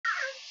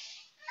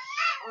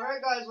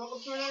Alright guys,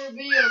 welcome to another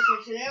video.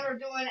 So today we're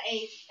doing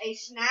a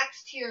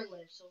snacks tier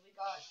list. So we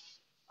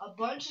got a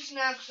bunch of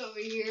snacks over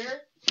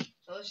here.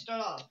 So let's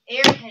start off.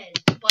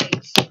 Airhead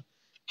bites.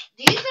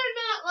 These are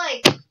not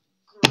like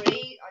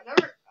great.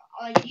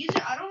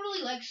 I don't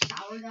really like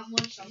sour that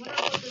much. So I'm gonna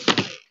put this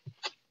like,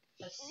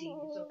 let's see,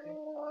 it's okay.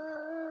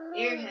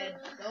 Airhead,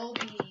 they'll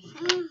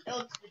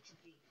it's a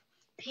B.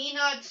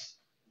 Peanuts,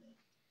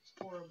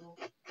 horrible.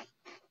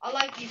 I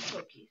like these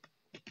cookies.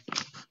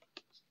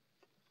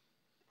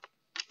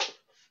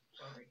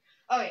 Sorry.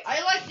 Okay,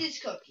 I like these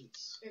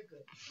cookies. They're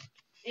good.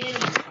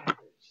 Animal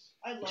crackers.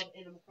 I love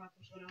animal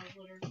crackers when I was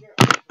little. They're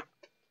awesome.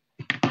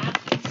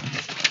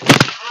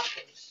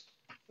 Apples.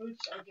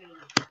 Fruits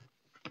organic.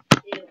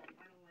 Ew,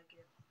 I don't like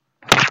it.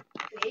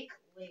 Fake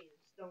Lay's.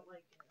 Don't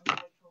like it. I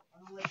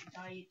don't like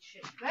diet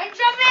shit.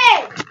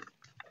 Benjamin!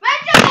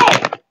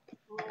 Benjamin!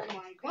 Oh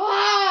my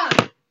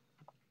god!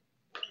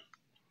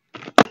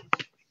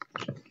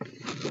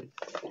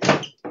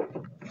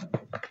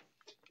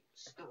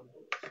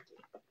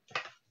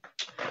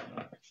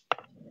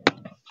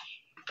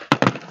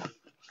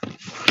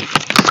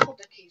 Put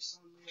the case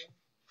on there.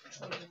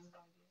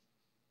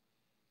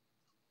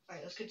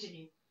 Alright, let's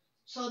continue.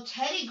 So,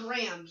 Teddy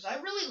Grahams. I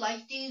really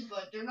like these,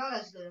 but they're not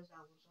as good as that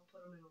one, so I'll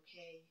put them in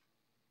okay.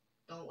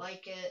 Don't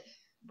like it.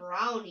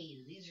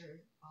 Brownies. These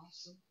are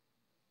awesome.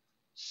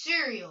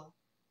 Cereal.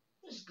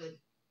 This is good.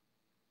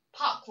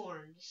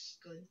 Popcorn. This is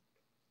good.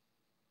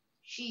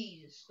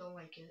 Cheese. Don't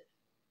like it.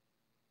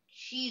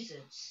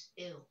 Cheez-Its.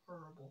 Ew.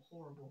 Horrible.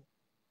 Horrible.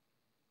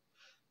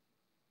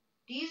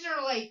 These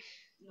are like...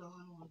 No,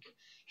 I don't like it.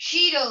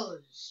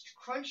 Cheetos.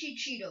 Crunchy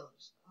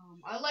Cheetos.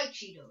 I like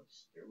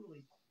Cheetos. They're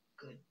really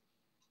good.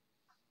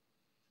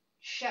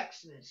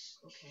 Chex Mix.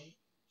 Okay.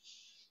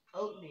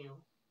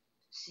 Oatmeal.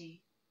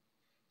 C.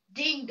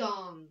 Ding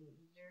Dong.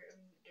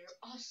 They're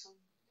awesome.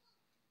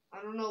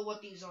 I don't know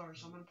what these are,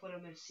 so I'm gonna put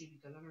them in C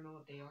because I don't know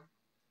what they are.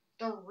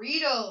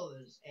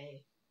 Doritos.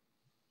 A.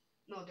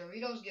 No,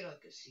 Doritos get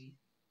like a C.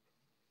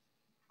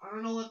 I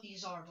don't know what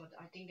these are, but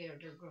I think they're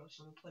gross,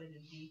 so I'm gonna put it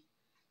in D.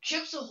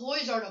 Chips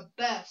Ahoy's are the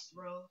best,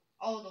 bro.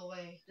 All the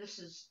way. This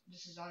is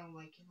I don't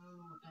like it. I don't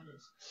know what that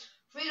is.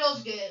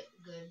 Fritos get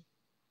good.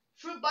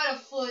 Fruit by the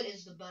Foot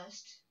is the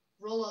best.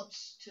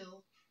 Roll-ups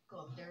too. Go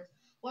up there.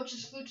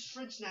 What's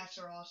fruit snacks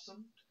are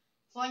awesome.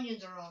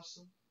 Funyuns are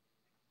awesome.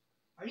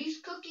 Are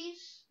these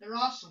cookies? They're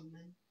awesome,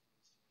 man.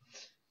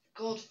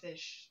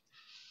 Goldfish.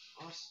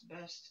 Awesome.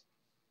 Best.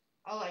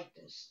 I like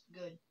this.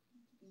 Good.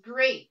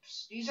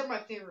 Grapes. These are my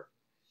favorite.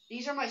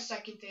 These are my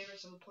second favorite,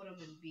 so I'm going to put them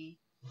in B.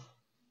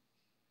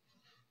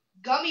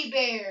 Gummy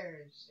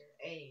bears.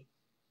 They're A.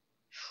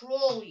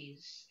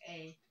 Trolleys.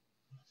 A.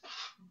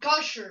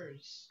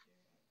 Gushers.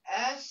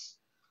 S.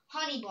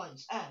 Honey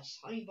buns. S.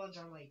 Honey buns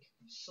are like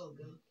so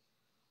good.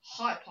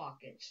 Hot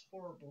Pockets.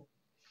 Horrible.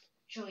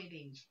 Jelly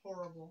beans.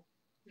 Horrible.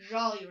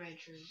 Jolly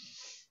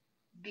Ranchers.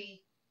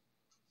 B.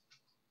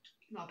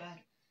 Not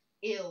bad.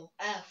 Ew.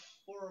 F.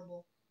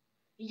 Horrible.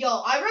 Yo,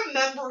 I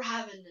remember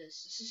having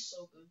this. This is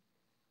so good.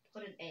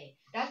 Put an A.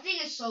 That thing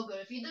is so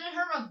good. If you didn't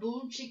hear of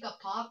Boom Chica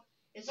Pop,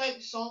 it's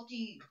like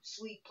salty,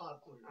 sweet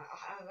popcorn.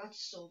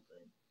 That's so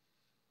good.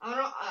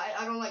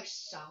 I don't like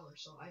sour,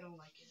 so I don't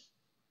like it.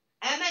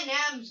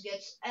 M&M's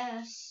gets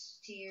S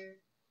tier.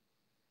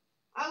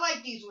 I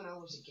like these when I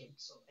was a kid,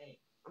 so A.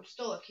 I'm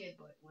still a kid,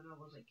 but when I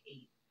was like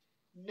 8.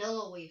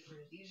 Nilla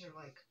wafers. These are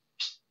like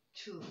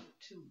too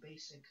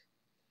basic.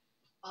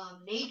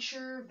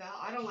 Nature Val.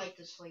 I don't like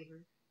this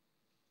flavor.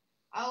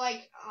 I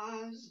like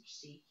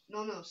C.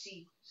 No,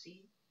 C.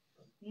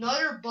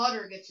 Nutter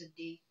Butter gets a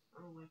D.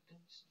 I don't like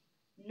those.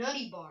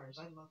 Nutty Bars.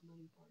 I love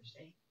Nutty Bars.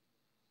 A.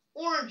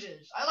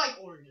 Oranges. I like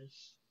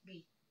oranges.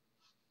 B.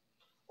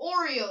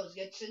 Oreos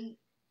gets an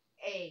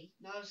A.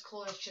 Not as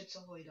cool as Chips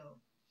Ahoy though.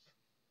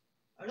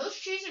 Are those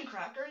cheese and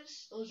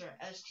crackers? Those are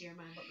S tier,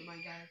 my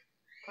guy.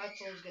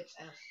 Pretzels gets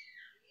F.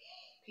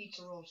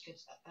 Pizza Rolls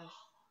gets F.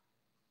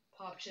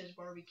 Pop Chips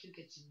Barbecue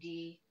gets a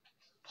D.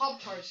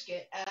 Pop Tarts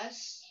get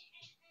S.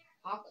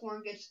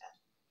 Popcorn gets F.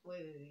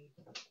 Wait.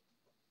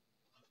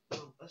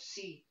 No, a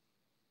C.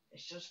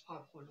 It's just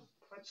popcorn.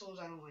 Pretzels,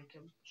 I don't like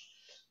them.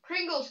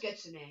 Pringles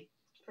gets an A.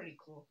 It's pretty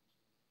cool.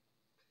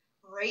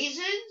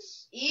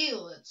 Raisins?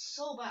 Ew, it's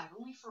so bad.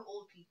 Only for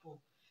old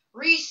people.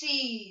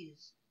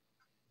 Reese's.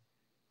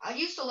 I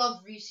used to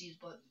love Reese's,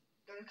 but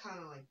they're kind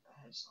of like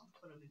bad, so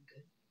I'll put them in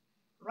good.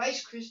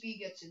 Rice Krispie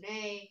gets an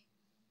A.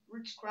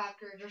 Ritz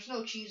Cracker. There's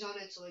no cheese on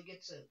it, so it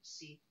gets a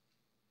C.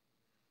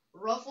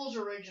 Ruffles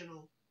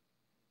Original.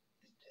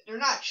 They're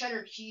not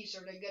cheddar cheese,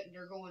 so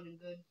they're going in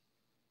good.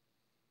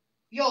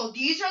 Yo,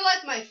 these are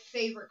like my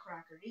favorite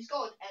cracker. These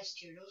go in S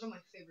tier. Those are my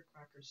favorite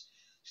crackers.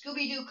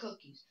 Scooby-Doo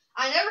cookies.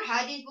 I never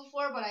had these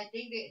before, but I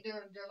think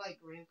they're like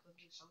graham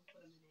cookies, so I'm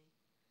putting them in A.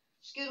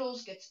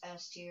 Skittles gets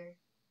S tier.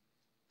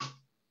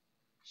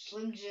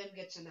 Slim Jim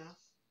gets an F.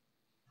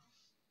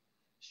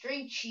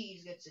 String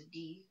cheese gets a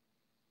D.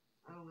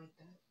 I don't like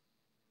that.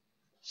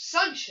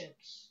 Sun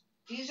Chips.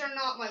 These are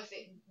not my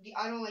favorite.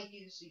 I don't like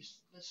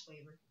this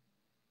flavor.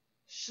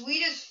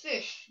 Sweetest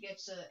Fish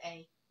gets a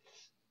A.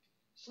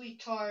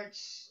 Sweet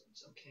tarts,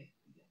 it's okay,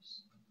 I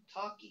guess.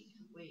 Talkie,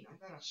 wait, I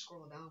gotta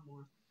scroll down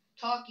more.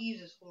 Talkies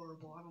is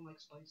horrible. I don't like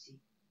spicy.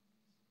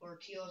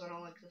 Ortios, I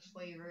don't like this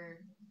flavor.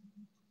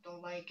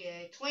 Don't like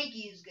it.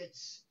 Twinkies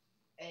gets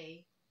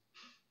A.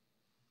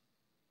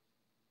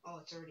 Oh,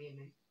 it's already in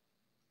A.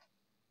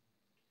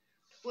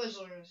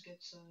 Twizzlers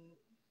gets a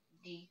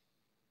D.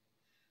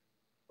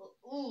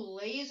 Ooh,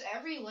 Lay's.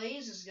 Every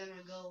Lay's is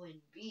gonna go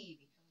in B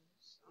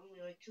because I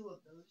only like 2 of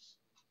those.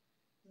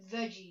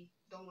 Veggie,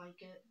 don't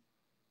like it.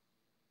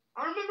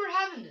 I remember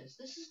having this.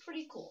 This is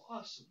pretty cool.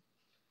 Awesome.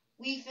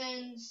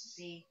 Leafins,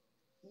 C.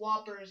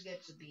 Whoppers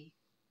gets a B.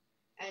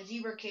 And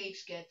Zebra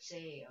Cakes gets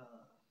a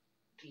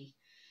B.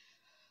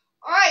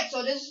 Alright,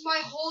 so this is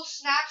my whole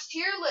snacks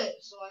tier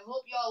list. So I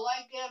hope y'all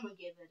like it. I'm gonna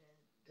give it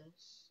a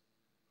this.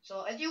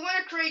 So if you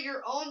want to create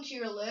your own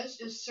tier list,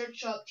 just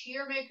search up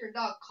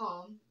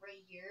tiermaker.com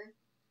right here.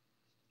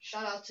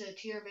 Shout out to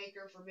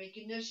Tiermaker for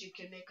making this. You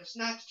can make a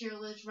snacks tier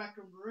list, Rec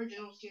Room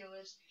Originals tier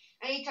list,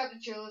 any type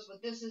of tier list,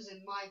 but this is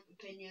in my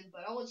opinion.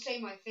 But I would say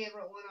my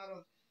favorite one out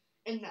of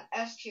in the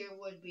S tier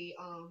would be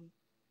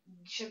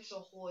Chips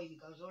Ahoy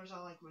because those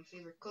are like my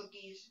favorite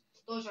cookies.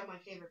 Those are my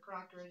favorite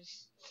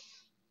crackers.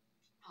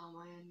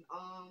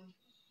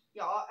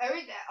 Yeah,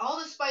 all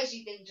the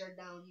spicy things are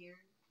down here.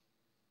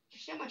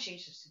 Actually, I'm gonna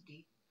change this to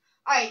D.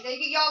 Alright, thank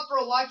you y'all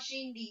for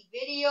watching the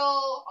video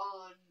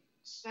on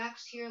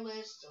snacks tier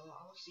list. So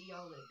I'll see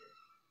y'all later.